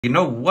You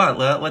know what?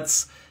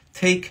 Let's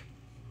take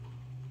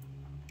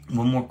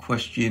one more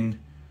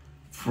question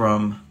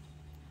from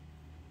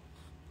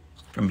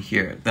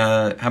here.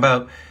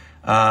 How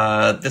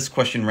about this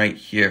question right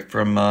here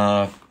from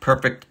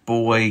Perfect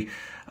Boy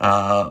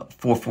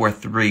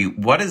 443.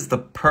 What is the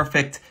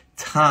perfect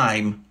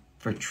time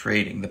for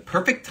trading? The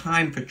perfect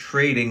time for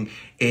trading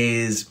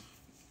is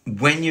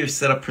when your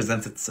setup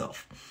presents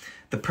itself.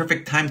 The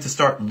perfect time to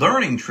start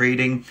learning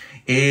trading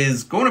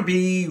is going to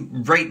be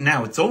right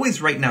now. It's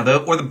always right now.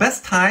 Or the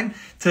best time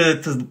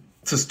to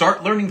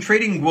start learning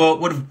trading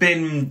would have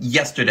been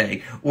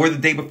yesterday, or the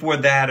day before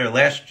that, or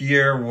last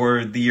year,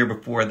 or the year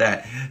before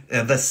that.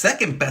 The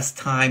second best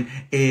time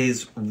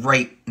is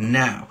right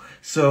now.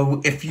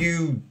 So if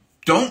you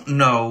don't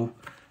know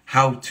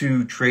how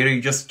to trade, or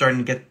you're just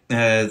starting to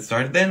get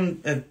started,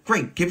 then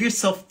great. Give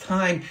yourself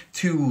time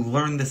to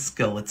learn the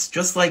skill. It's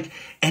just like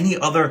any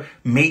other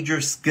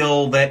major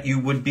skill that you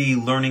would be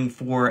learning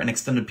for an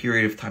extended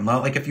period of time.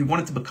 Like if you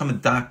wanted to become a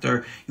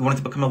doctor, you wanted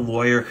to become a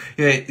lawyer,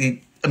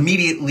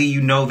 immediately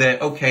you know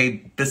that,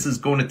 okay, this is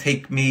going to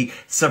take me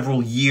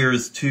several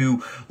years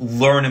to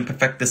learn and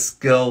perfect this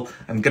skill.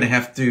 I'm going to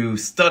have to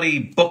study,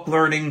 book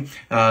learning,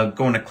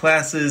 going to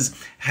classes,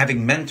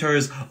 having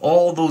mentors,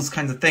 all those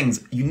kinds of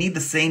things. You need the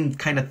same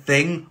kind of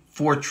thing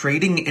for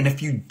trading. And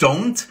if you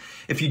don't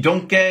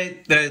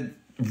get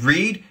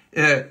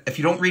if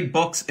you don't read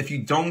books, if you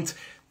don't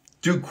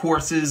do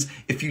courses,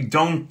 if you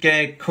don't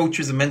get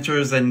coaches and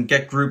mentors and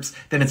get groups,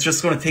 then it's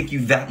just going to take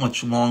you that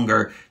much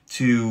longer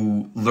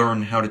to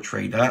learn how to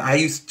trade. I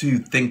used to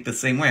think the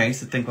same way. I used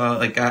to think, well,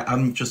 like,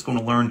 I'm just going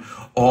to learn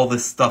all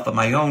this stuff on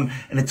my own.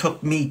 And it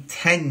took me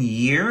 10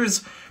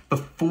 years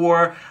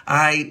before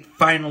I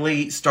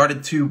finally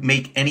started to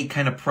make any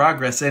kind of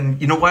progress. And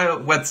you know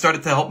what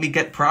started to help me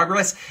get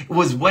progress? It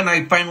was when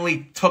I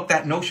finally took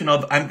that notion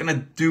of I'm going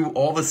to do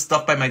all this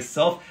stuff by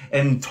myself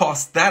and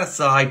tossed that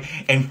aside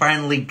and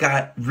finally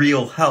got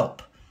real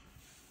help.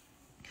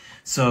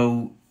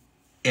 So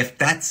if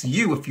that's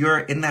you, if you're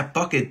in that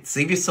bucket,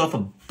 save yourself a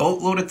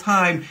boatload of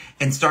time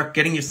and start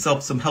getting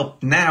yourself some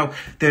help now.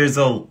 There's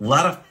a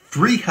lot of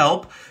free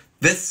help.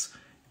 This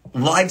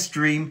live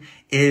stream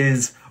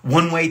is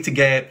one way to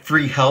get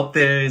free help.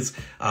 There's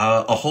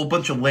a whole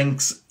bunch of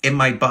links in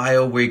my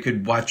bio where you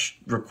could watch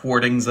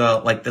recordings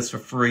like this for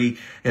free.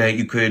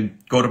 You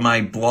could go to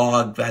my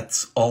blog.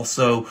 That's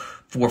also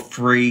for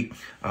free.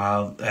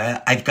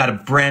 I've got a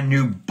brand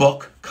new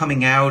book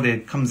coming out.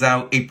 It comes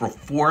out April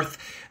 4th.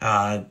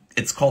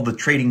 It's called the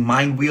Trading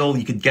Mindwheel.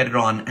 You could get it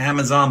on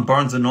Amazon,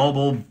 Barnes &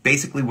 Noble,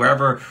 basically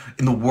wherever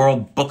in the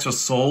world books are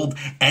sold.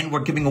 And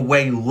we're giving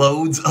away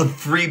loads of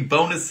free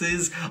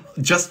bonuses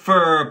just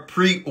for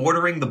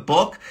pre-ordering the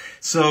book.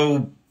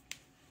 So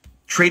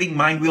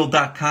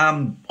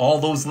tradingmindwheel.com, all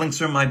those links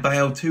are in my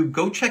bio too.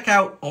 Go check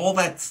out all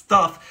that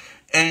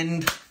stuff.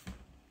 And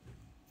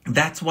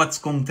that's what's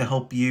going to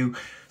help you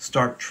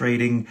start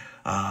trading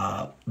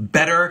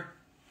better,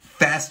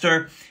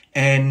 faster,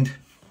 and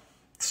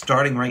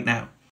starting right now.